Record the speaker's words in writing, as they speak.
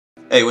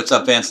Hey, what's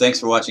up, fans? Thanks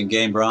for watching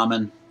Game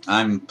Brahmin.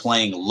 I'm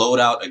playing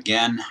Loadout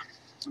again,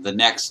 the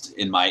next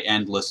in my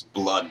endless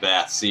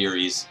bloodbath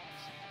series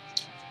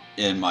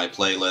in my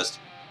playlist.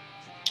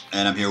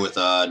 And I'm here with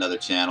another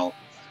channel.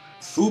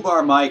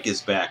 Fubar Mike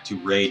is back to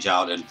rage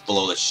out and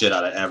blow the shit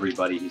out of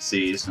everybody he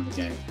sees in the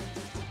game.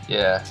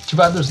 Yeah, too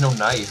bad there's no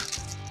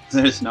knife.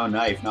 There's no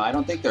knife. No, I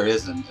don't think there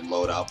is in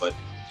Loadout, but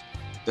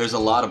there's a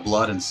lot of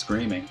blood and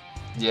screaming.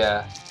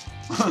 Yeah.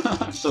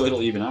 So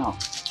it'll even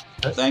out.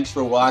 Thanks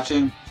for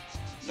watching,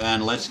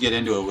 and let's get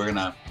into it. We're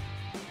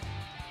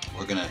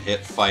gonna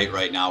hit fight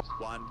right now.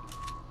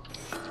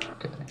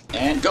 Okay.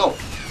 And go.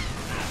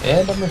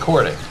 And I'm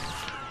recording.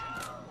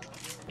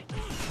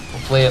 We're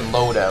playing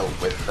Loadout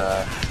with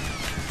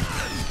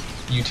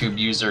YouTube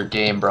user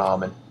Game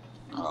Brahmin.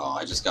 Oh,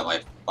 I just got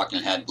my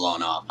fucking head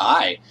blown off.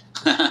 Hi.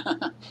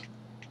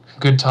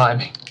 Good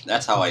timing.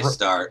 That's how I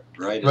start,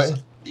 right?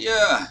 Right.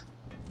 Yeah.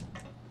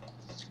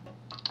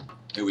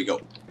 Here we go.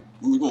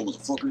 Here we go,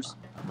 motherfuckers.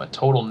 I'm a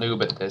total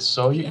noob at this,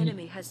 so The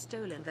enemy has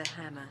stolen the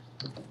hammer.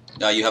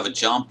 You have a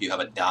jump, you have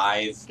a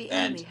dive, The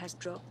and enemy has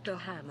dropped the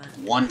hammer.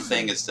 one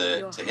thing is to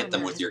Your hit them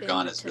hammer with has your been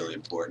gun is returned. really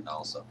important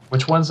also.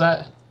 Which one's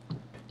that?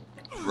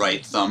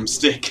 Right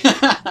thumbstick.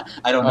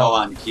 I don't know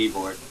on the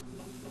keyboard.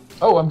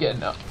 Oh, I'm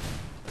getting up.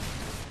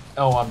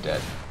 Oh, I'm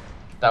dead.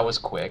 That was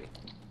quick.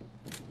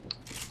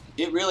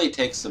 It really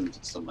takes some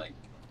like...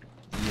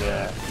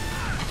 Yeah.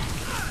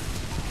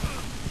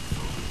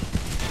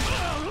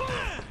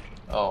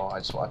 Oh, I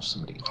just watched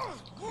somebody.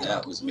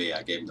 That was me.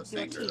 I gave him the Your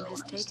finger team though has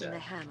when I was taken the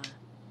dead. hammer.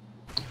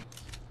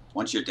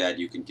 Once you're dead,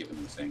 you can give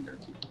him the finger.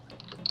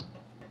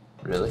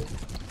 Really?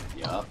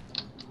 Yup.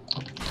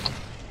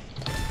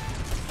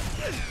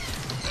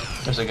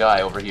 There's a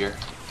guy over here.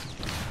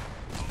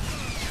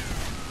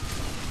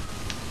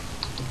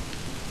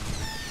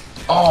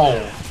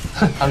 Oh!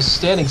 I was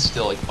standing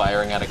still, like,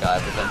 firing at a guy,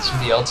 but then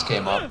somebody else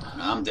came up.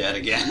 I'm dead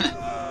again.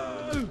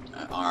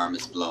 My arm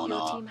is blown Your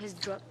off. team has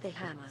dropped the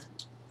hammer.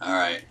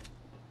 Alright.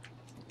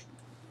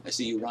 I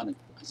see you running.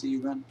 I see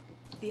you running.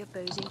 The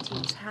opposing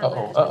team's hammer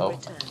Uh-oh, has uh-oh. been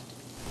returned.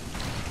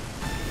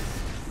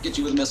 Get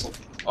you with a missile.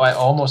 Oh, I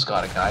almost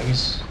got a guy.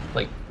 He's,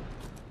 like,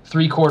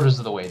 3/4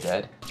 of the way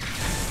dead.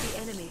 The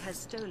enemy has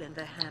stolen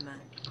the hammer.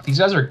 These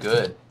guys are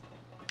good.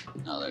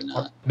 No, they're Or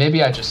not.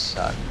 maybe I just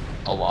suck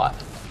a lot.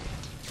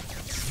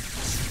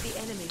 The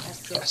enemy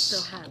has dropped Yes.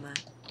 the hammer.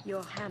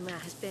 Your hammer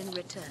has been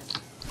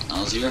returned.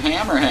 How's your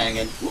hammer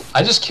hanging? Whoop.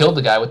 I just killed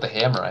the guy with the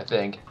hammer, I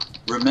think.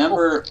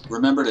 Remember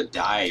to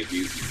dive.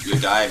 Your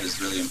dive is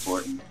really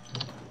important.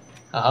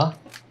 Uh-huh.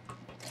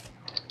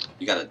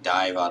 You gotta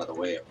dive out of the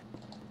way.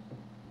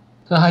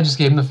 I just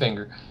gave him the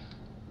finger.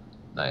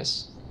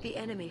 Nice. The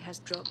enemy has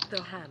dropped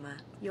the hammer.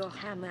 Your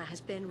hammer has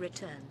been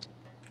returned.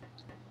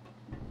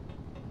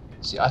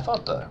 See, I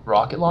thought the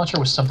rocket launcher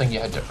was something you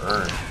had to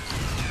earn.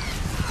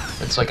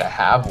 It's like I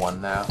have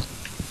one now.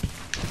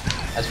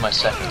 As my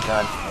second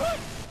gun.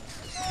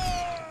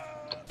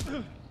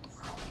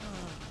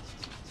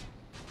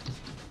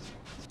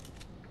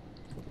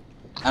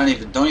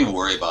 Don't even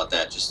worry about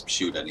that. Just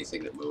shoot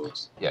anything that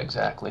moves. Yeah,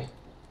 exactly.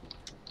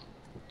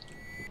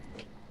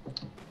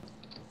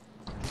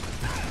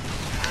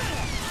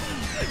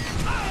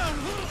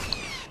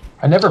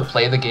 I never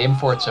play the game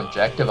for its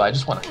objective, I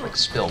just want to like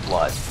spill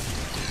blood.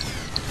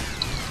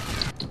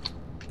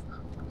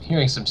 I'm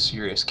hearing some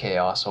serious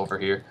chaos over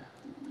here.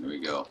 Here we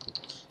go.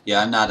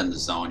 Yeah, I'm not in the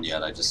zone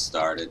yet. I just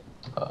started.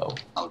 Uh-oh.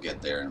 I'll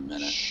get there in a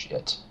minute.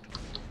 Shit.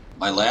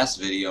 My last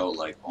video,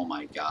 like, oh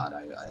my god,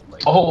 I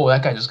like Oh,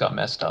 that guy just got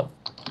messed up.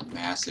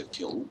 massive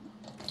kill.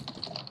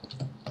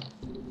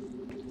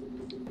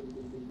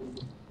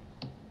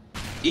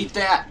 Eat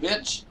that,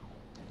 bitch!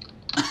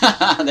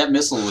 That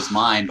missile was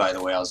mine, by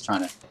the way. I was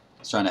trying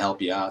to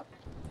help you out.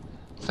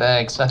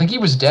 Thanks. I think he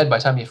was dead by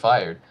the time he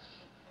fired.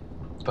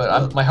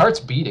 But my heart's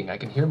beating. I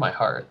can hear my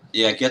heart.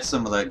 Yeah, get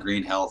some of that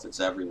green health. It's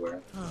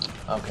everywhere.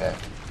 Okay.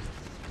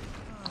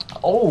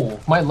 Oh,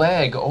 my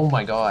leg. Oh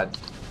my god.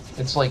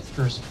 It's like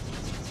there's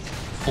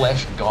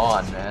flesh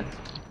gone, man.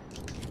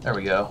 There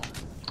we go.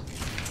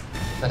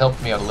 That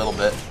helped me out a little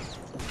bit.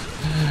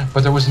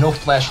 But there was no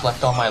flesh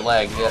left on my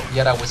leg,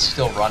 yet I was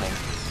still running.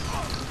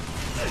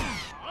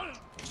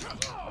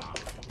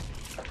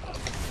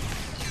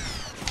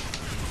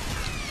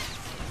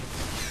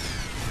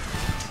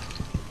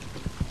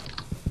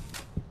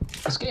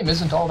 This game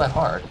isn't all that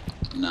hard.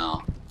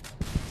 No.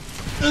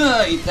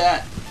 Eat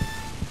that.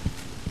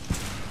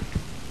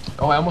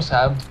 Oh, I almost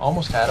had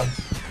him.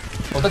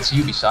 Oh, that's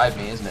you beside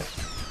me, isn't it?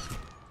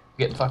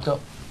 Getting fucked up.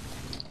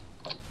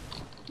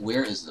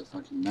 Where is the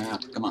fucking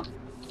map? Come on.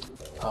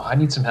 Oh, I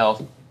need some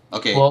health.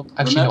 Okay, Well,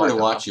 actually, remember no, to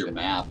I watch don't. your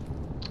map.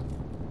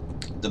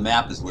 The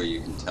map is where you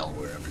can tell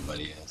where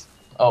everybody is.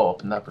 Oh,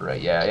 up in the upper right.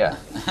 Yeah, yeah.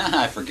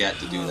 I forget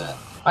to do that.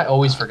 I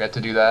always forget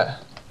to do that.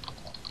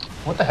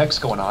 What the heck's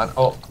going on?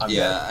 Oh, I'm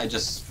Yeah, dead. I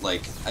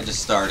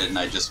just started and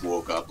I just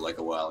woke up like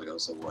a while ago,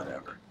 so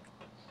whatever.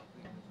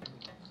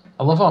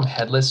 I love how I'm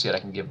headless, yet I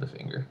can give the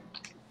finger.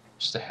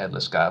 Just a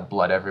headless guy,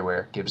 blood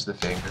everywhere, gives the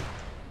finger.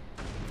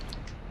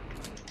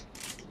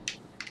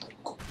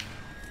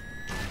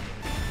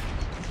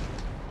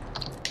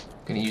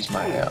 gonna use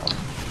my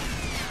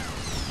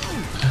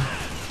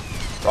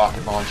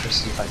rocket launcher.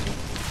 See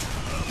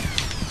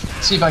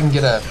if I can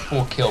get a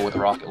full kill with a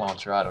rocket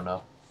launcher. I don't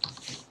know.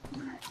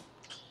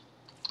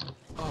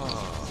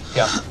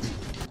 Yeah.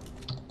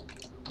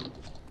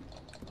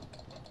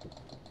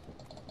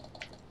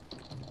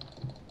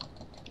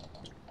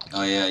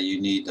 Oh yeah,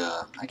 you need.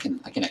 I can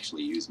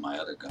actually use my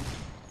other gun.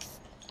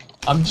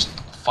 I'm just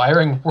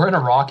firing. We're in a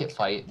rocket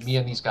fight, me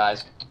and these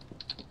guys.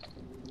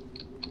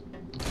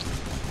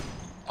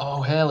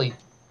 Oh, hell, he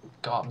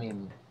got me.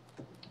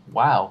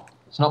 Wow,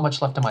 there's not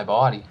much left of my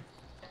body.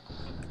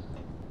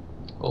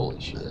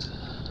 Holy shit.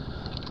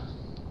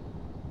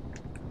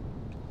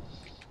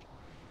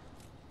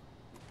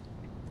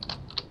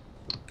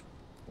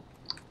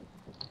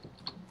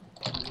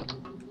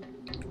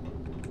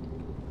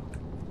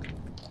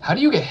 How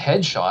do you get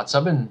headshots?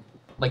 I've been,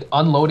 like,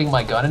 unloading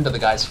my gun into the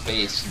guy's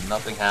face and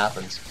nothing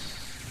happens.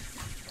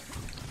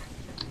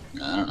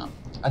 I don't know.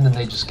 And then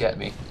they just get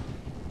me.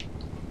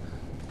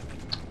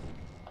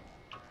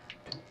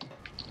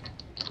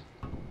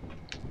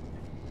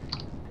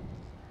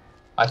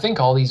 I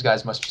think all these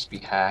guys must just be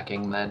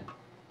hacking, then.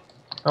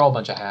 They're all a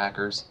bunch of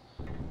hackers.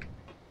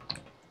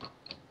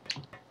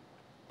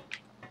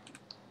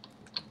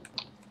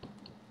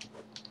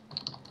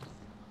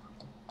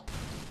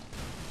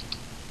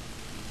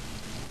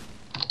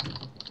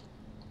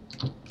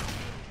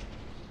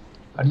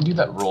 How do you do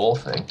that roll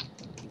thing?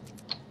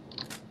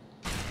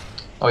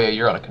 Oh yeah,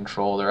 you're on a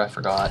controller, I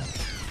forgot.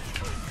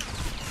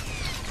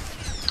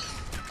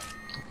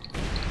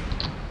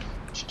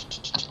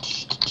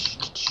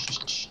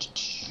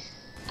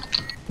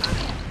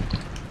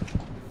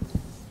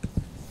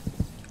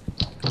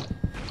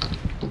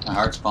 My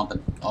heart's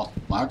pumping. Oh,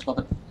 my heart's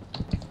pumping.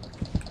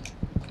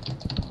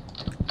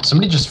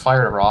 Somebody just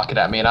fired a rocket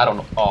at me and I don't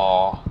know.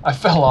 Oh, I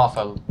fell off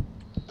a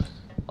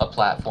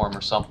platform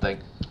or something.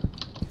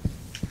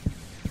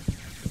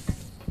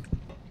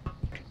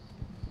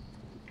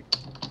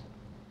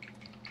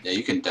 Yeah,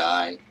 you can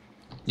die.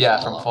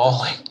 Yeah, from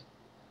falling.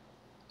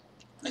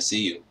 I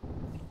see you.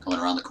 Coming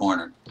around the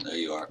corner. There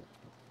you are.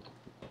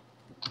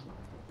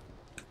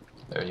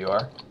 There you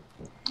are.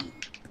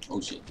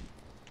 Oh shit.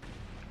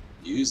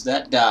 Use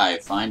that die.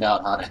 Find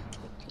out how to...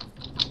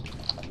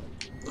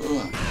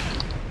 Ugh.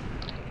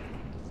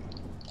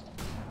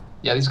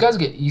 Yeah, these guys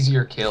get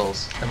easier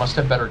kills. They must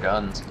have better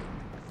guns.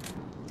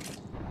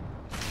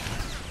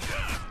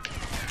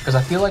 Because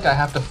I feel like I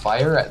have to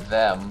fire at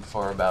them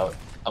for about,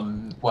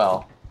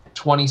 well,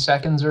 20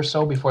 seconds or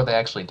so before they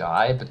actually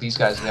die, but these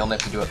guys, they only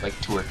have to do it like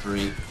 2 or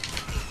 3.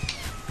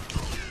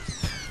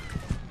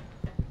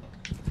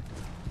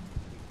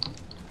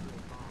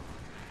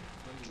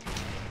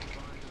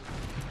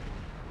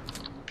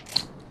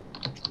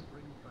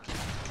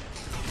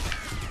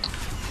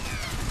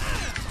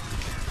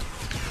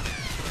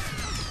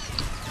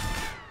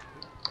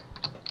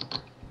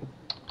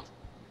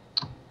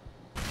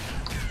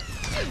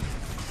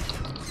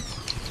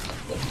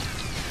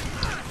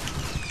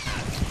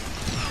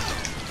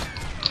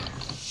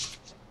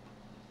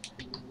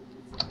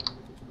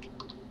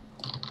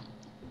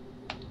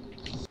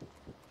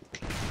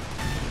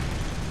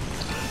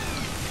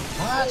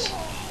 What?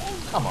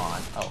 Come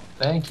on. Oh,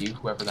 thank you,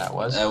 whoever that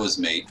was. That was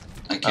me.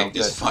 I kicked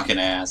his good. fucking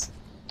ass.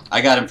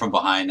 I got him from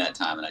behind that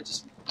time and I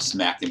just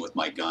smacked him with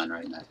my gun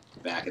right in the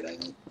back of the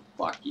head.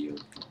 Fuck you.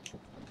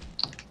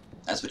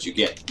 That's what you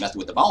get. Messing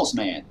with the boss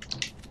man.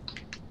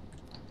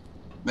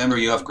 Remember,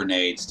 you have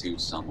grenades too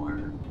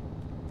somewhere.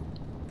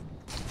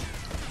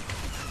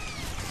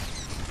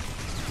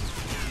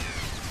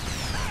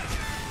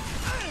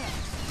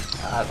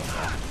 I don't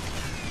know.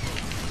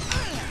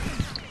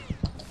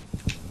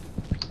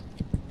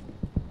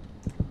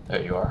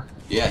 There you are.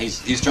 Yeah,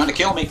 he's trying to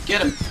kill me.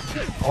 Get him.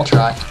 I'll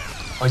try.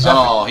 Oh, he's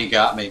Oh, he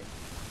got me.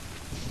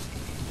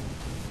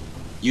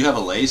 You have a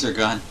laser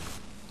gun.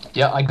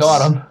 Yeah, I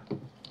got him.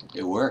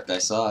 It worked. I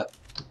saw it.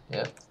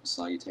 Yeah. I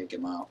saw you take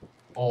him out.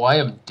 Oh, I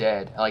am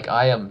dead. Like,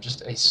 I am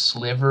just a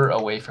sliver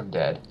away from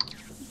dead.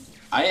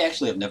 I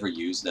actually have never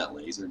used that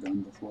laser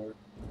gun before.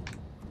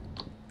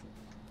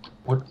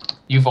 What?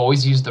 You've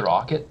always used the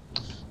rocket?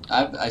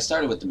 I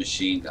started with the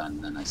machine gun,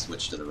 and then I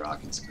switched to the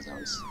rockets because I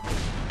was...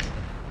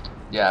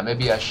 Yeah,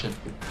 maybe I should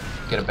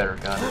get a better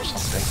gun or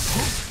something.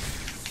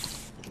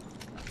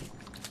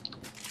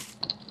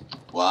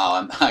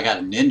 Wow, I got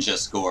a ninja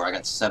score. I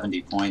got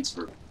 70 points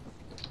for...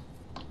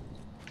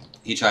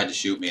 He tried to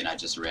shoot me, and I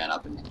just ran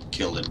up and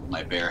killed him with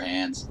my bare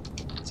hands.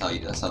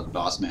 That's how the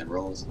boss man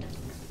rolls.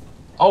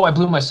 Oh, I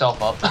blew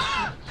myself up.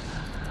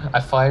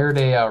 I fired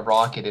a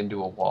rocket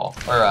into a wall,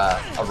 or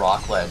a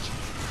rock ledge.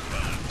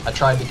 I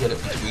tried to get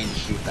it between to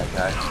shoot that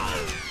guy.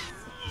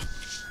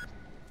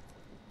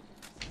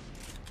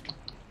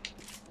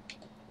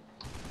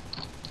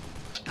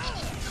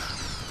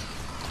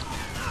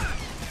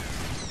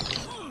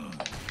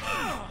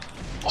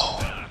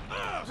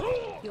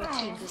 Your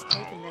team has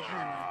taken the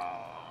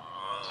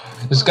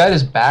hammer. This guy had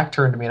his back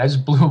turned to me, and I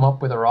just blew him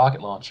up with a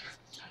rocket launcher.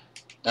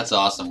 That's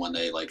awesome when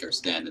they like are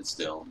standing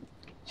still.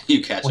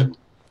 You catch him.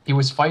 He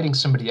was fighting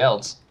somebody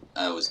else.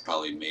 That was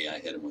probably me. I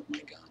hit him with my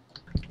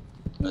gun.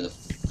 Where the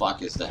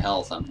fuck is the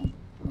health? I'm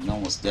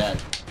almost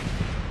dead.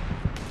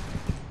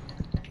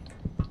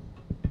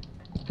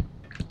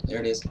 There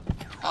it is.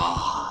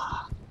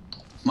 Ah,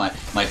 my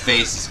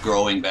face is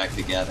growing back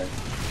together.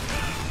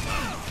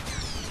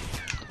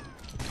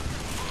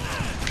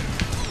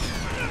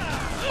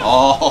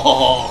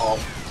 Oh,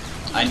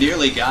 I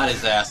nearly got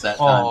his ass that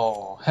time.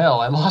 Oh, hell,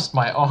 I lost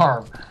my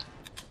arm.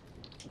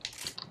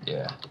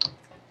 Yeah.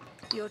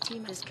 Your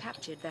team has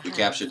captured the We hammer.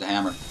 captured the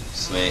hammer.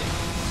 Sweet.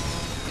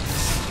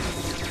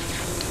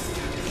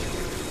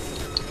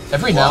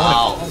 Every now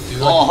Wow. and then,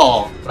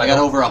 Oh, but I got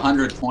over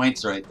 100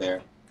 points right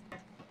there.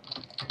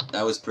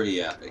 That was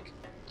pretty epic.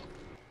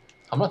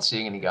 I'm not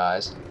seeing any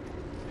guys.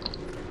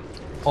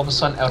 All of a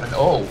sudden, out and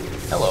oh,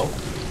 hello.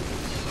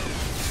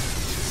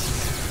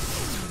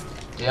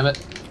 Damn it.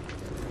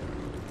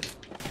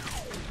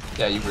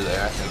 Yeah, you were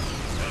there, I think.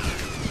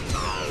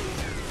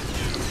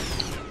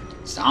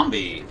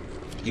 Zombie.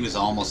 He was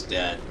almost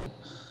dead.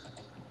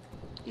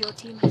 Your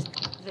team has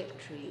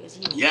victory is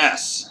yours.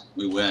 Yes,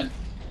 we win.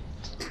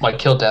 My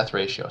kill-death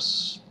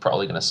ratio's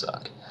probably gonna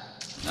suck.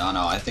 No,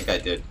 I think I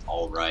did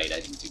all right. I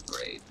didn't do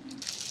great.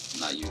 I'm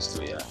not used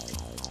to it yet.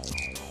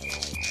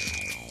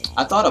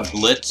 I thought a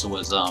blitz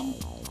was,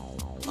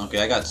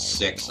 okay, I got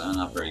 6. I'm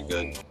not very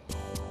good.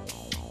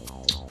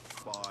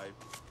 5,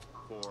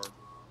 4,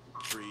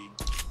 3,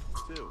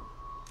 2,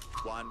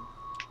 1.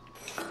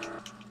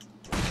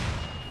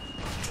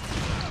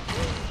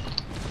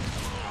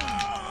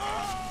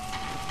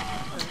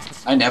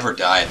 I never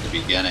die at the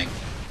beginning.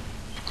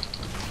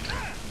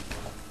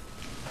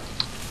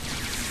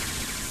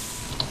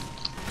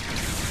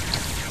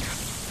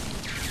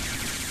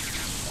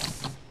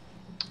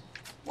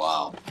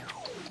 Wow.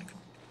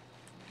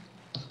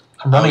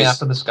 I'm running always-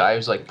 after this guy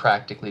who's like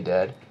practically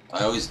dead.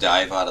 I always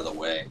dive out of the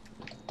way.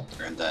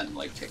 And then,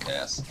 like, kick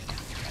ass.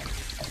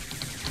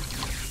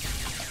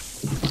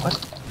 What?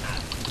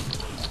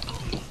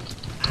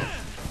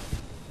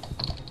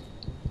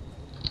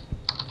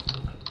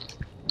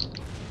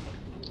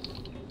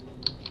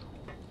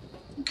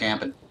 I'm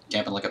camping.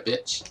 Camping like a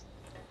bitch.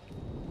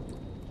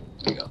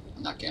 There you go.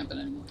 I'm not camping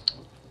anymore.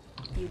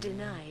 You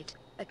denied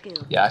a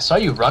kill. Yeah, I saw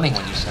you running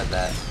when you said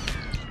that.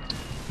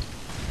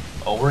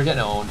 Oh, we're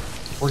getting owned.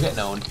 We're getting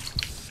owned.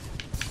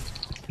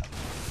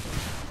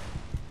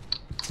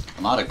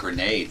 I'm out of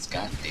grenades.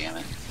 God damn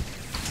it.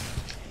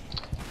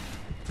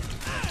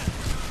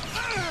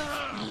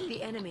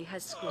 The enemy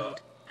has scored,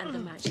 and the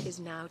match is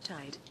now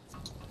tied.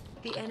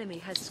 The enemy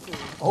has scored.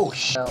 Oh,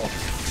 shell.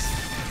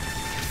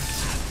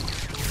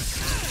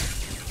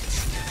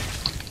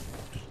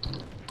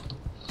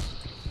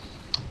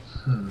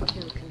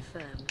 Kill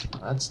confirmed.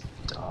 That's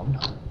dumb.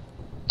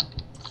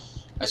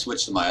 I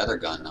switched to my other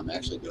gun. I'm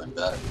actually doing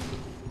better.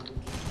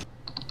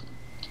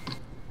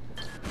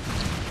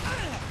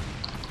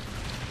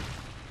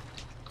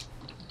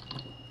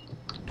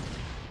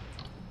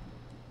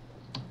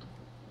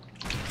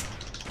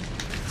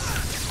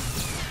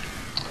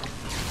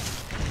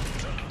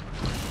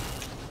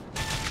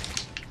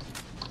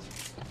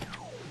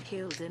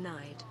 Kill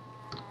denied.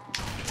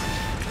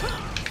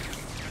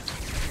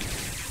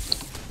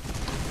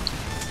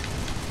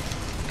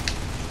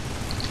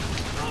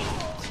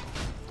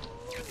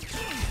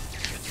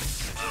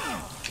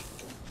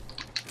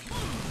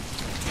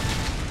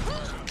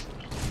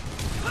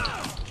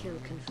 Kill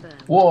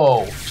confirmed.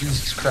 Whoa,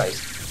 Jesus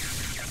Christ.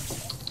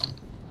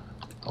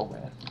 Oh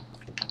man.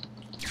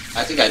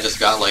 I think I just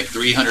got like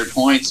 300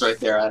 points right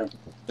there.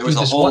 There was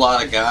Dude, a this whole one-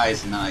 lot of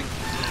guys, and I...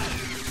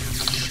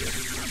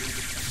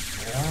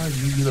 Where are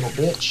you, you little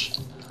bitch?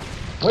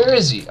 Where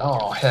is he?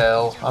 Oh,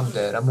 hell. I'm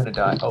dead. I'm gonna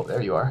die. Oh,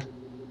 there you are.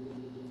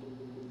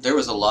 There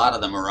was a lot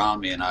of them around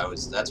me, and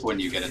that's when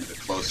you get into the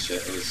close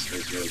shit. It was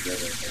really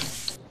good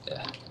right there.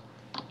 Yeah.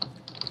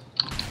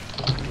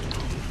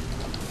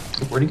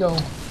 Where'd he go?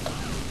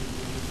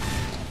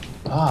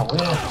 Ah,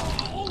 where?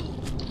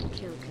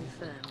 Kill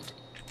confirmed.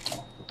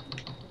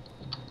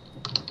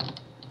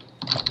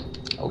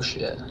 Oh,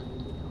 shit.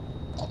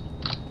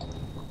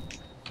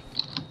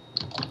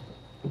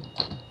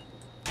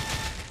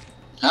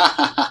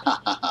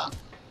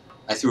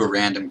 I threw a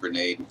random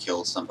grenade and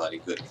killed somebody.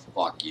 Good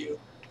fuck you.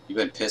 You've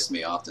been pissing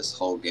me off this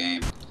whole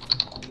game.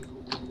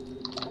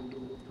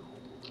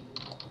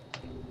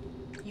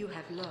 You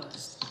have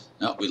lost.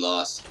 No, we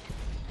lost.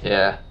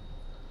 Yeah.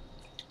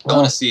 I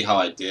want to see how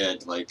I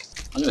did. Like,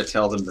 I'm gonna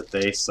tell them that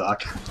they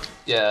suck.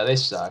 Yeah, they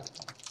suck.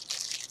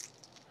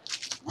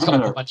 I'm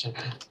gonna, Bunch of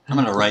I'm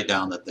gonna write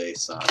down that they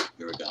suck.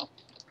 Here we go.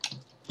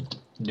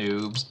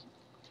 noobs.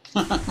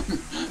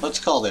 Let's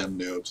call them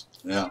noobs.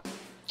 Yeah.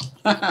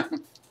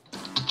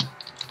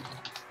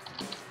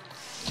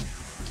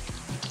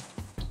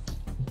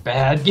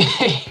 Bad game.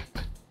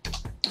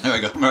 There we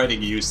go. I'm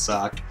writing you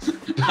suck.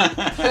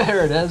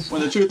 There it is.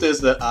 When the truth is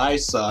that I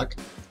suck.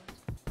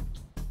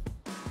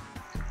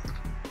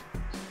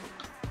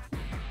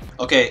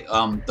 Okay,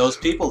 those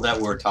people that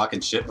were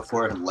talking shit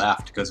before have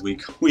left because we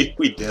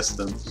dissed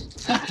them.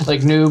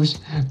 Like noobs,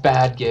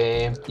 bad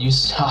game. You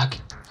suck.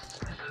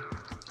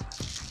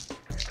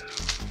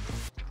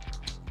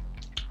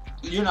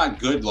 You're not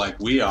good like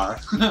we are.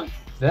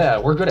 Yeah,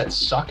 we're good at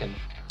sucking.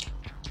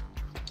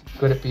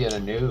 Good at being a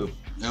noob.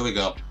 There we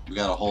go. We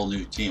got a whole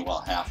new team.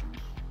 Well, half of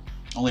them.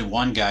 Only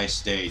one guy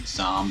stayed.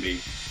 Zombie.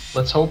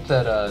 Let's hope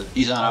that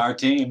He's on our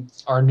team.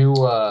 our new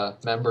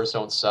members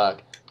don't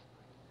suck.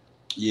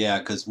 Yeah,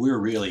 because we're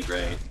really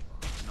great.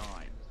 9,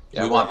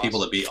 Yeah, we we're want people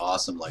to awesome. be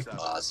awesome like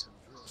us.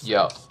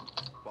 Yeah.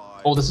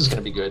 5, Oh, this is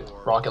gonna be good.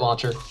 4, Rocket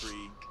launcher. 3,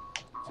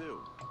 2,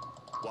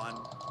 1.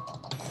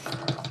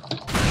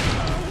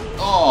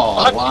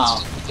 Oh, Fuck,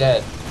 wow. it's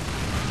dead.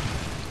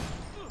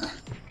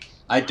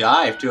 I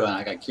dived too and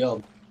I got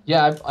killed.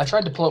 Yeah, I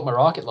tried to pull out my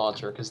rocket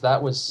launcher because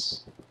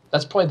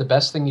that's probably the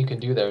best thing you can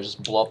do there is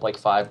just blow up like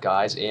 5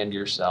 guys and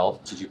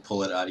yourself. Did you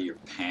pull it out of your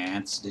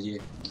pants? Did you?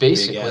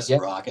 Basically, Big ass yeah.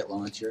 rocket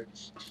launcher.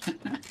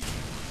 And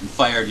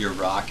fired your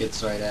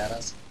rockets right at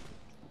us.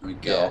 There we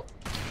go.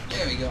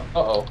 There we go.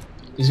 Uh-oh.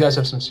 These guys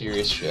have some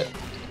serious shit.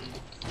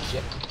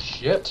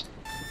 Shit.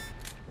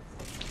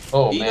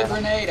 Oh, Eat a man.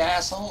 grenade,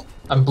 asshole.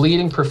 I'm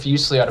bleeding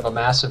profusely out of a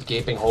massive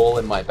gaping hole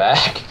in my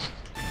back.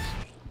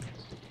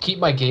 Keep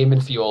my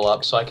gaming fuel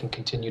up so I can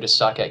continue to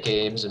suck at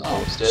games and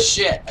Oh, post it.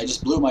 shit. I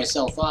just blew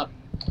myself up.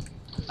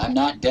 I'm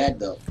not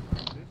dead, though.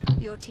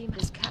 Your team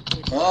has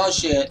captured. Oh,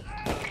 shit.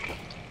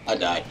 I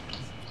died.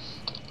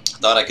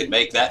 Thought I could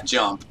make that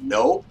jump.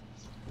 Nope.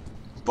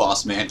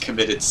 Boss man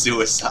committed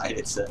suicide,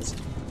 it says.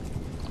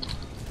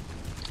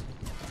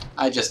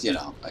 I just, you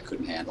know, I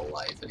couldn't handle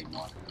life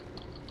anymore.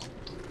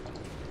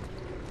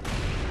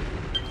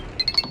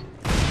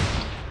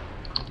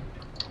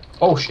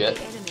 Oh, shit.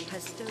 The enemy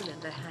has stolen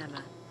the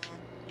hammer.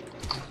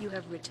 You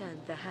have returned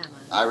the hammer.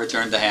 I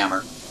returned the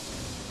hammer.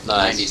 Nice.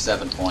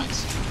 97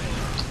 points.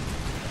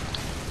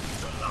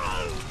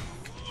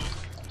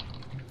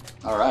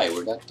 Alright,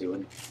 we're not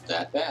doing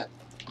that bad.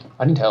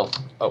 I need health.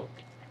 Oh.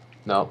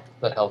 No,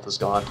 that health is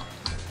gone.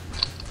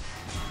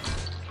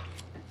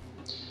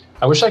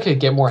 I wish I could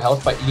get more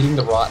health by eating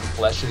the rotten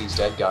flesh of these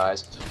dead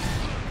guys.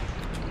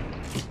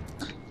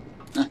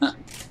 I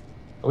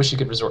wish you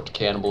could resort to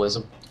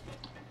cannibalism.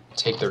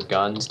 Take their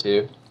guns,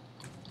 too.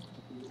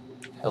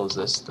 Hell is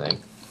this thing?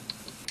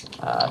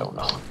 I don't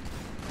know.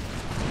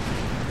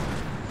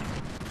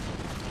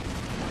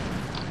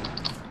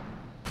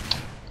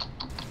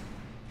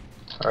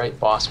 Alright,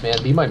 boss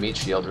man, be my meat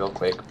shield real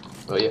quick,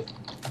 will you?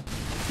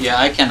 Yeah,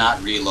 I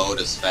cannot reload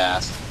as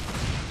fast.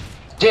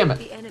 Damn it!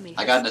 The enemy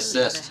I got an has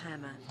stolen assist. the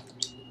hammer.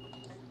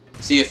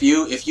 See, if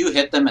you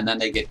hit them and then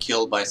they get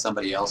killed by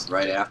somebody else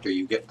right after,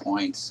 you get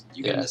points.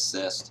 You get an Yeah.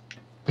 assist.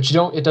 But you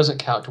don't. It doesn't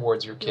count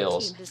towards your Your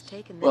kills. team has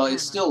taken the Well, hammer. it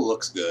still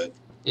looks good.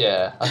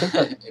 Yeah, I think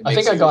that. It I makes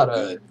think I you got look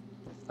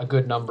a good.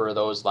 good number of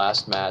those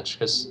last match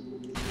because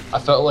I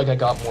felt like I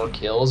got more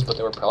kills, but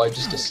they were probably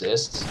just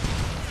assists.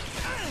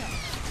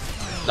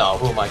 No,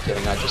 who am I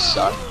kidding? I just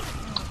suck.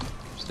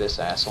 It's this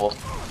asshole.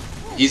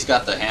 He's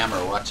got the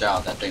hammer. Watch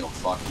out. That thing will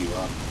fuck you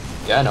up.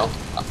 Yeah, I know.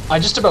 I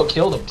just about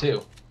killed him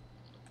too.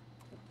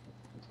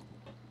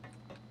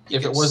 He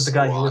If it can was the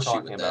guy you were squash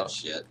talking with about. That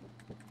shit.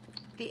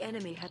 The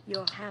enemy had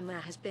your hammer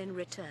has been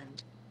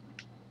returned.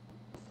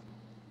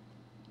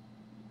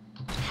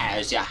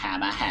 How's your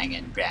hammer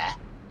hanging, bruh?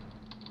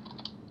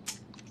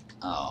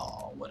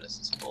 Oh, what is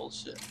this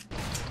bullshit?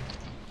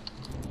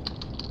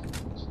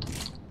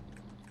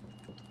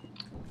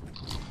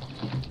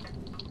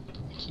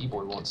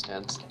 Keyboard won't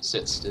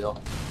sit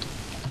still.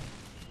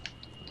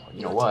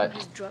 You know Your what? team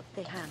has dropped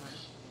the hammer.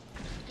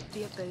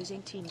 The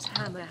opposing team's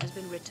hammer has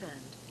been returned.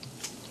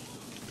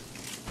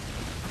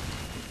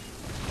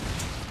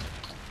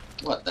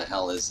 What the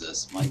hell is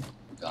this? My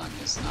gun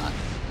is not.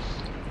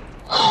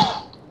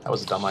 That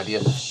was a dumb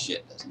idea.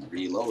 Shit, doesn't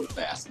reload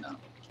fast enough.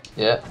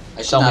 Yeah.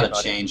 I should Tell me not have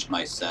about it. changed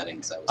my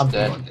settings. That was I'm a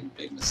dead. fucking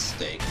big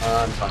mistake.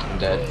 I'm fucking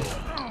dead.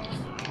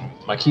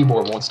 My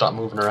keyboard won't stop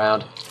moving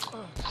around.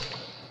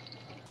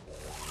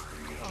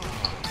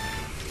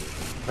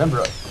 Remember,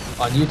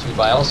 on YouTube,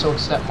 I also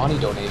accept money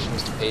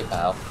donations to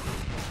PayPal.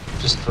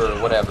 Just for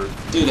whatever.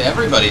 Dude,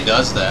 everybody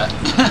does that.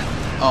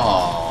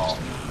 Oh,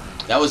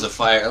 that was a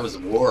fire. That was a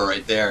war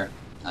right there,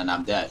 and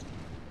I'm dead.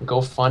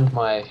 Go fund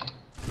my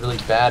really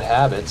bad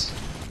habits.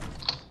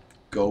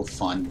 Go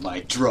fund my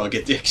drug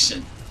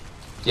addiction.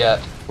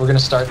 Yeah, we're gonna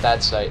start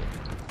that site.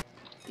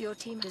 Your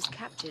team has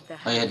captured the All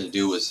hammer. you had to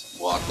do was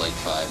walk like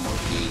 5 more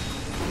feet.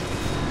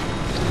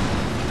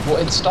 Well,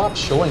 it stopped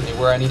showing me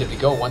where I needed to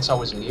go once I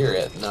was near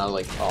it, and I was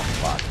like, oh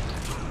fuck,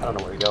 I don't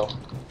know where to go.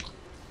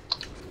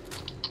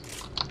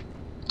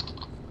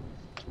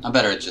 I'm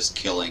better at just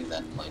killing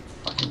than like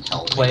fucking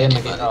helping Playing the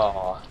game. anybody.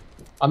 Oh,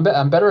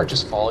 I'm better at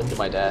just falling to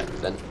my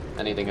death than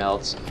anything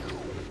else.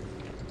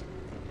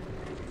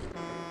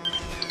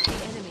 The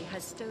enemy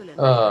has stolen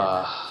the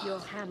hammer. Your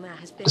hammer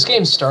has been This game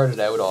returned. started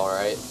out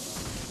alright.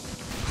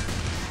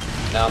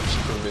 Now I'm just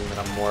proving that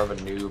I'm more of a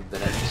noob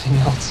than anything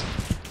else.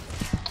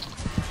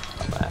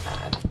 Come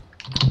on.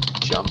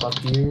 Jump up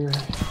here.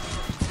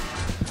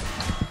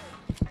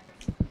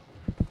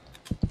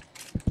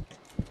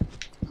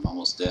 I'm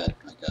almost dead.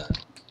 I got it.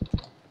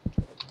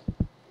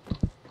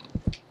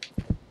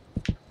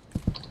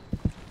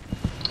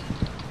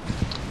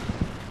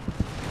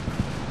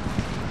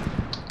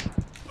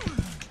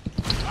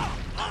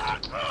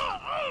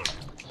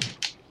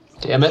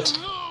 Damn it.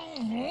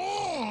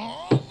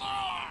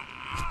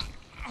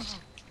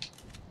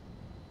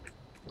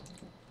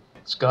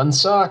 This gun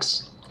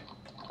sucks.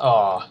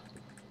 Aw.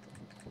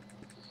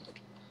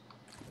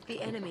 The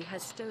enemy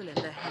has stolen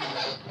the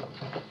hammer.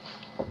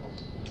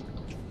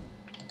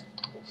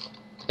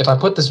 If I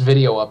put this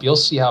video up, you'll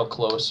see how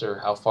close or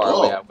how far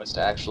Whoa. away I was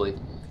to actually...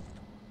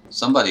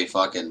 Somebody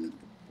fucking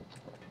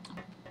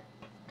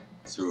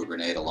threw a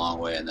grenade a long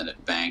way and then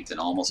it banked and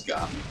almost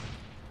got me.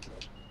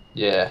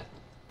 Yeah.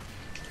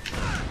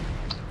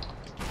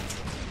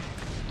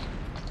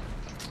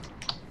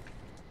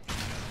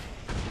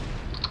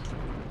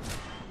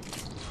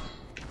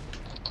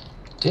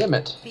 Damn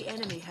it. The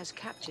enemy has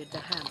captured the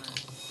hammer.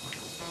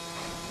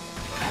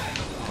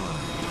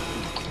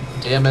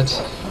 Damn it.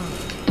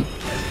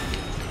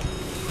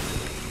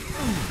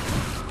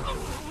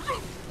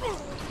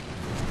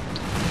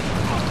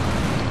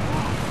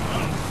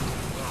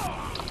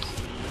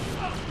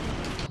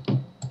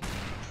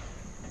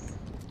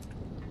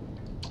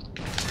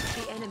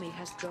 The enemy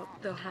has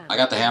dropped the hammer. I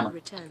got the hammer.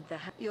 Returned the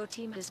Your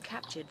team has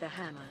captured the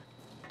hammer.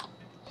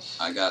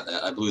 I got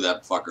that. I blew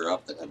that fucker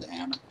up that had the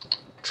hammer.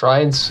 Try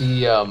and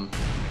see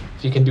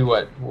if you can do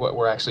what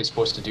we're actually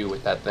supposed to do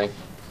with that thing.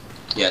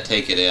 Yeah,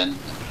 take it in.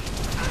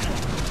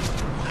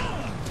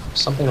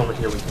 Something over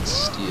here we can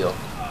steal.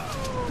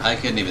 I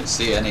couldn't even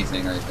see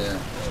anything right there.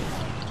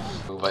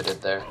 Move I did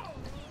there.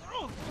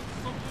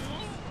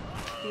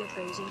 The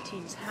opposing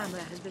team's hammer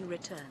has been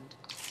returned.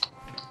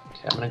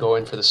 Okay, I'm gonna go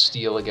in for the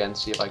steal again,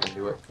 see if I can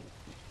do it.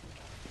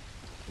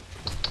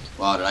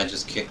 Wow, did I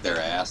just kick their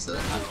ass? Your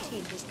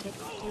team has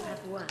taken. You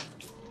have won.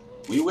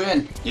 We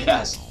win!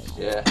 Yes!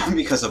 Yeah.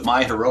 Because of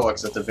my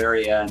heroics at the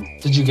very end.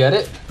 Did you get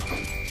it?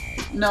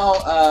 No,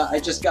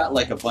 I just got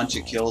like a bunch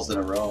of kills in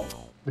a row.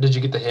 Or did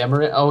you get the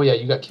hammer in? Oh yeah,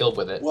 you got killed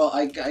with it. Well,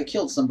 I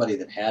killed somebody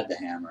that had the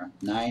hammer.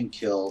 9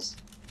 kills.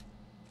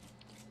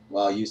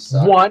 Wow, you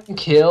sucked. 1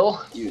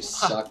 kill? You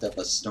sucked up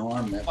a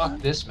storm. That Fuck time.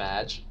 this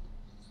match.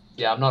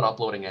 Yeah, I'm not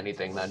uploading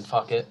anything then,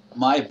 fuck it.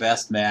 My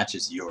best match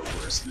is your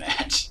worst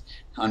match.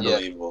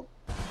 Unbelievable.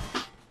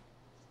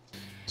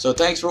 So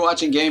thanks for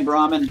watching Game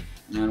Brahmin,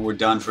 and we're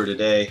done for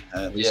today.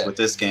 At least with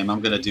this game. I'm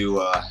going to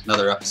do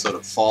another episode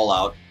of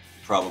Fallout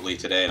probably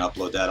today and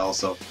upload that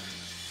also.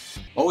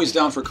 Always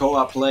down for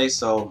co-op play,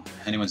 so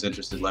anyone's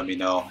interested, let me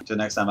know. Until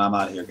next time, I'm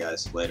out of here,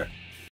 guys. Later.